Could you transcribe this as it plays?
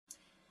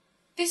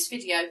This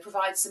video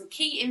provides some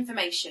key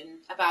information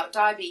about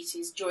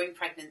diabetes during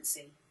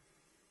pregnancy.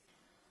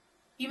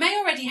 You may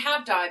already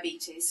have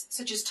diabetes,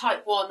 such as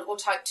type 1 or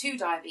type 2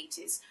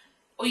 diabetes,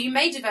 or you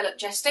may develop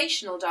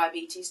gestational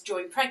diabetes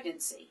during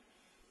pregnancy.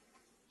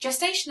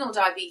 Gestational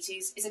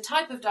diabetes is a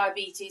type of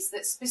diabetes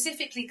that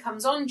specifically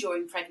comes on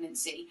during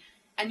pregnancy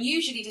and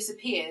usually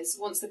disappears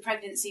once the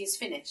pregnancy is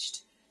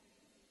finished.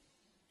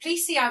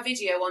 Please see our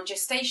video on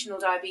gestational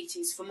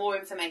diabetes for more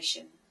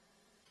information.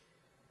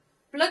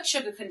 Blood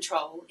sugar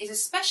control is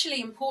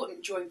especially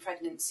important during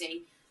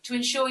pregnancy to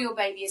ensure your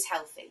baby is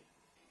healthy.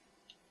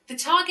 The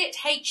target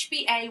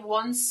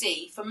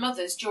HbA1c for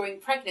mothers during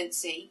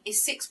pregnancy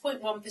is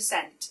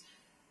 6.1%,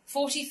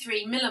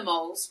 43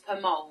 millimoles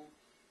per mole.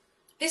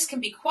 This can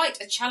be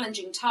quite a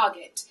challenging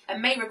target and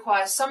may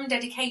require some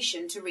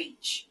dedication to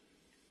reach.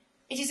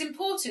 It is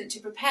important to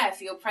prepare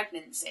for your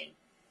pregnancy.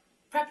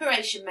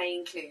 Preparation may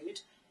include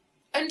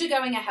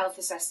undergoing a health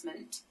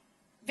assessment,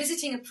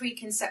 visiting a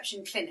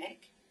preconception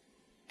clinic,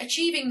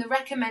 achieving the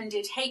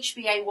recommended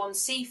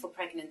HbA1c for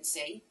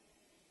pregnancy,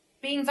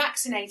 being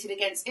vaccinated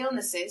against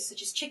illnesses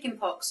such as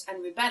chickenpox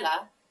and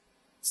rubella,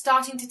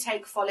 starting to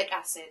take folic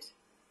acid.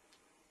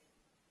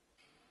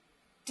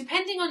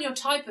 Depending on your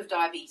type of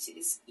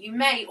diabetes, you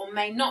may or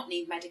may not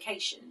need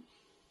medication.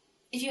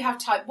 If you have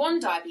type 1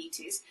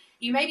 diabetes,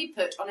 you may be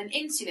put on an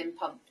insulin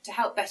pump to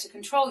help better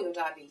control your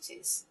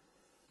diabetes.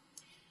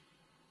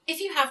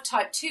 If you have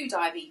type 2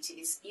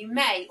 diabetes, you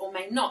may or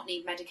may not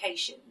need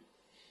medication.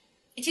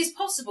 It is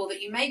possible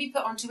that you may be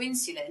put onto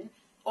insulin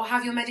or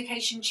have your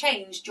medication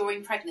changed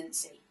during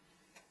pregnancy.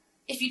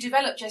 If you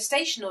develop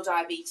gestational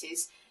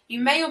diabetes, you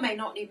may or may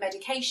not need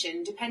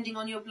medication depending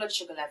on your blood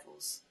sugar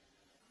levels.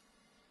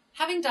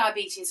 Having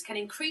diabetes can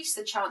increase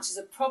the chances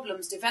of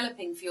problems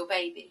developing for your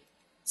baby,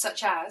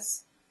 such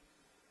as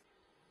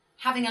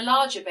having a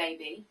larger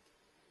baby,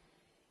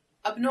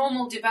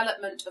 abnormal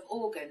development of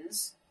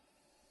organs,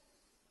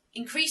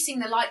 increasing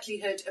the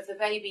likelihood of the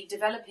baby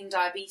developing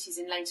diabetes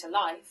in later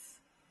life,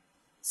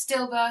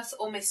 stillbirth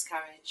or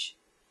miscarriage.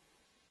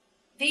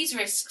 These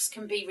risks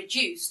can be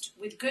reduced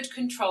with good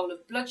control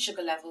of blood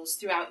sugar levels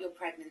throughout your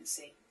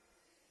pregnancy.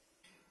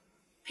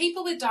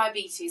 People with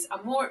diabetes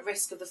are more at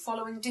risk of the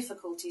following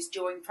difficulties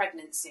during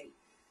pregnancy: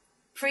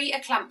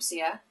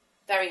 preeclampsia,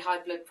 very high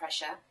blood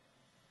pressure,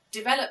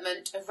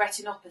 development of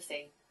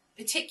retinopathy,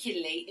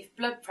 particularly if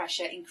blood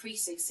pressure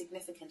increases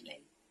significantly.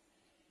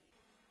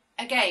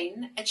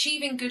 Again,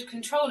 achieving good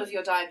control of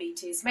your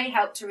diabetes may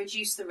help to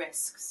reduce the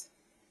risks.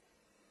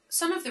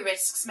 Some of the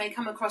risks may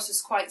come across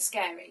as quite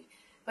scary,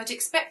 but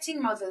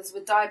expecting mothers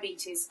with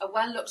diabetes are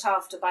well looked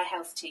after by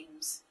health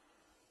teams.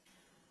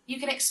 You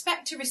can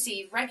expect to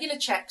receive regular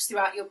checks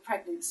throughout your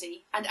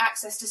pregnancy and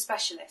access to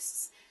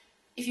specialists.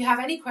 If you have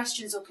any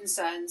questions or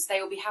concerns,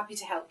 they will be happy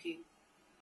to help you.